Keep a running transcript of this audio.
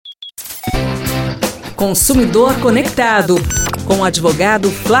Consumidor Conectado, com o advogado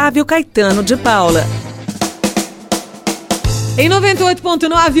Flávio Caetano de Paula. Em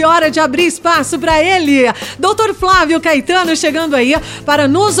 98.9, hora de abrir espaço para ele, Dr. Flávio Caetano, chegando aí para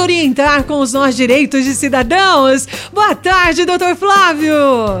nos orientar com os nossos direitos de cidadãos. Boa tarde, Dr. Flávio.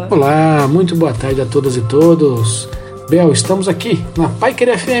 Olá, muito boa tarde a todas e todos. Bel, estamos aqui na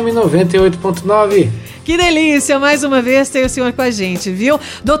Paiquerê FM 98.9. Que delícia, mais uma vez ter o senhor com a gente, viu?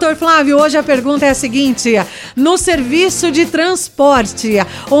 Doutor Flávio, hoje a pergunta é a seguinte: no serviço de transporte,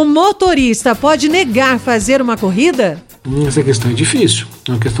 o motorista pode negar fazer uma corrida? Essa questão é difícil,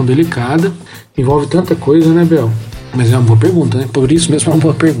 é uma questão delicada, envolve tanta coisa, né, Bel? Mas é uma boa pergunta, né? Por isso mesmo é uma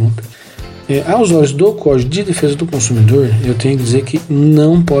boa pergunta. Aos olhos do Código de Defesa do Consumidor, eu tenho que dizer que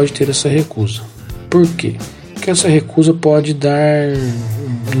não pode ter essa recusa. Por quê? Porque essa recusa pode dar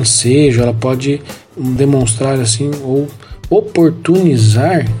ensejo, ela pode demonstrar assim ou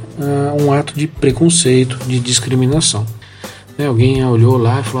oportunizar um ato de preconceito, de discriminação. Alguém olhou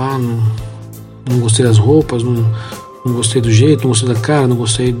lá e falou: não gostei das roupas, não gostei do jeito, não gostei da cara, não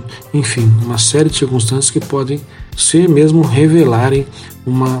gostei, enfim, uma série de circunstâncias que podem ser mesmo revelarem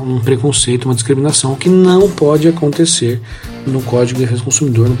um preconceito, uma discriminação, que não pode acontecer no Código de Defesa do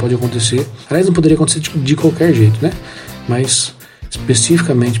Consumidor, não pode acontecer, aliás, não poderia acontecer de qualquer jeito, né? Mas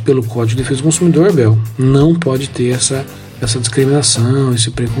especificamente pelo Código de Defesa do Consumidor, Bel, não pode ter essa discriminação,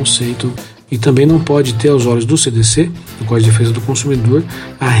 esse preconceito, e também não pode ter, aos olhos do CDC, do Código de Defesa do Consumidor,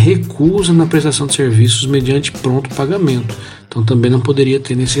 a recusa na prestação de serviços mediante pronto pagamento. Então também não poderia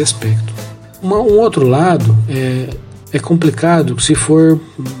ter nesse aspecto. Um outro lado é complicado se for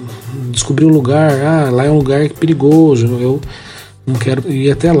descobrir um lugar, lá é um lugar perigoso, eu não quero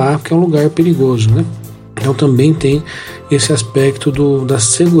ir até lá porque é um lugar perigoso, né? Então também tem esse aspecto da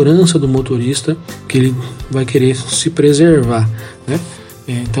segurança do motorista, que ele vai querer se preservar, né?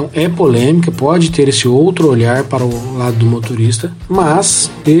 Então é polêmica, pode ter esse outro olhar para o lado do motorista, mas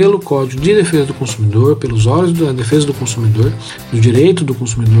pelo Código de Defesa do Consumidor, pelos olhos da defesa do consumidor, do direito do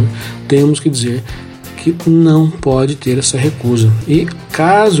consumidor, temos que dizer que não pode ter essa recusa. E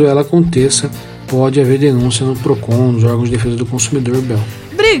caso ela aconteça, pode haver denúncia no PROCON, nos órgãos de defesa do consumidor, Bel.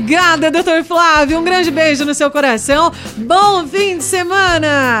 Obrigada, Dr. Flávio. Um grande beijo no seu coração. Bom fim de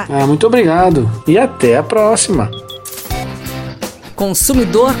semana. Muito obrigado. E até a próxima.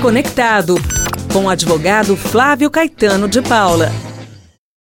 Consumidor Conectado, com o advogado Flávio Caetano de Paula.